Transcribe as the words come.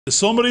If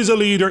somebody's a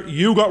leader,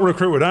 you got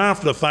recruited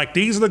after the fact.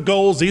 These are the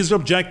goals, these are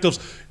the objectives.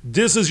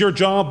 This is your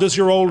job, this is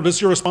your role, this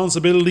is your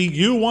responsibility.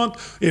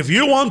 If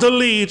you want to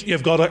lead,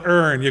 you've got to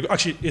earn.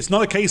 Actually, it's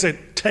not a case of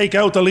take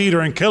out the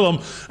leader and kill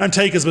him and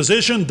take his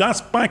position.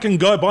 That's back in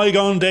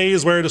bygone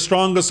days where the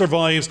strongest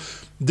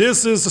survives.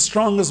 This is the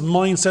strongest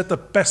mindset, the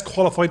best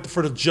qualified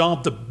for the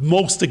job, the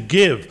most to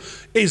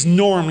give, is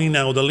normally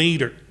now the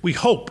leader. We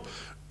hope.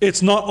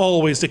 It's not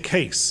always the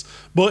case,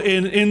 but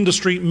in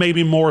industry,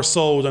 maybe more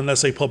so than,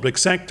 let's say, public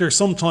sector.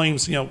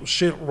 Sometimes,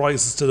 shit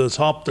rises to the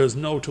top. There's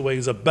no two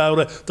ways about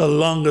it. The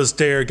longest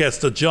there gets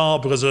the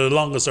job because they're the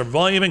longest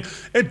surviving.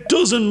 It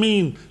doesn't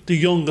mean the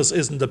youngest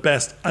isn't the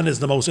best and is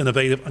the most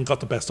innovative and got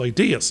the best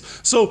ideas.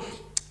 So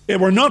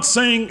we're not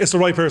saying it's the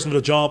right person for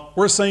the job.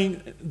 We're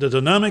saying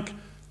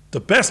the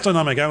best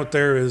dynamic out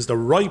there is the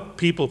right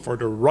people for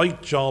the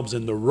right jobs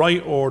in the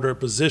right order,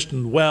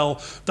 positioned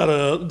well,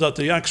 that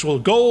the actual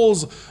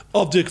goals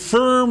of the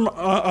firm,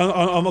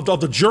 of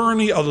the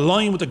journey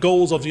align with the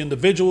goals of the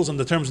individuals in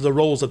the terms of the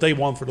roles that they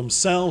want for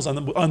themselves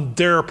and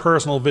their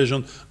personal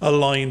vision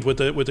aligned with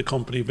the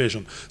company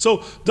vision.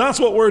 So that's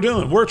what we're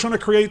doing. We're trying to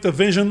create the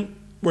vision.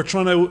 We're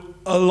trying to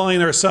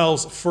align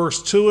ourselves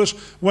first to it.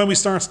 When we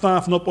start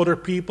staffing up other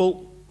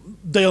people,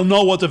 they'll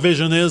know what the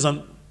vision is,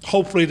 and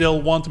hopefully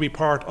they'll want to be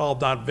part of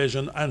that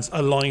vision and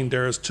align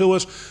theirs to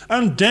it.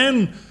 And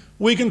then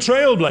we can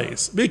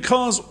trailblaze,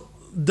 because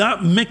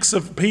that mix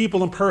of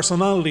people and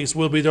personalities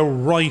will be the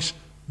right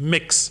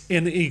mix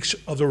in each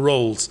of the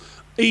roles.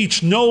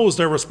 Each knows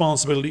their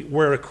responsibility,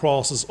 where it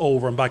crosses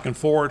over and back and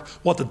forward,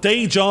 what the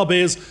day job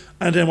is,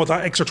 and then what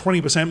that extra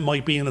 20%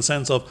 might be in the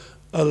sense of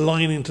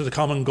aligning to the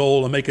common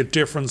goal and make a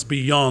difference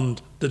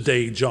beyond the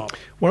day job.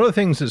 One of the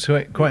things that's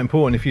quite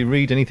important, if you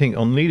read anything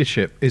on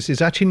leadership, is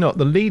actually not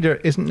the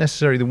leader isn't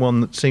necessarily the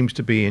one that seems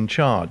to be in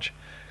charge.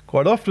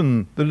 Quite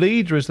often, the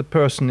leader is the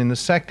person in the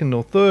second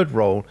or third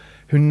role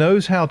who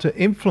knows how to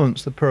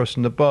influence the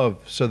person above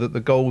so that the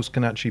goals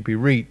can actually be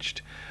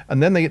reached.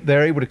 And then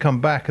they're able to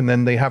come back, and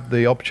then they have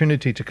the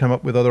opportunity to come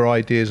up with other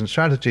ideas and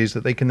strategies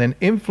that they can then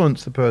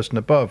influence the person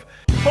above.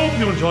 Hope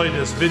you enjoyed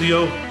this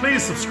video.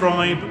 Please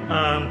subscribe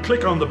and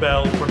click on the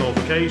bell for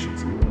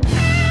notifications.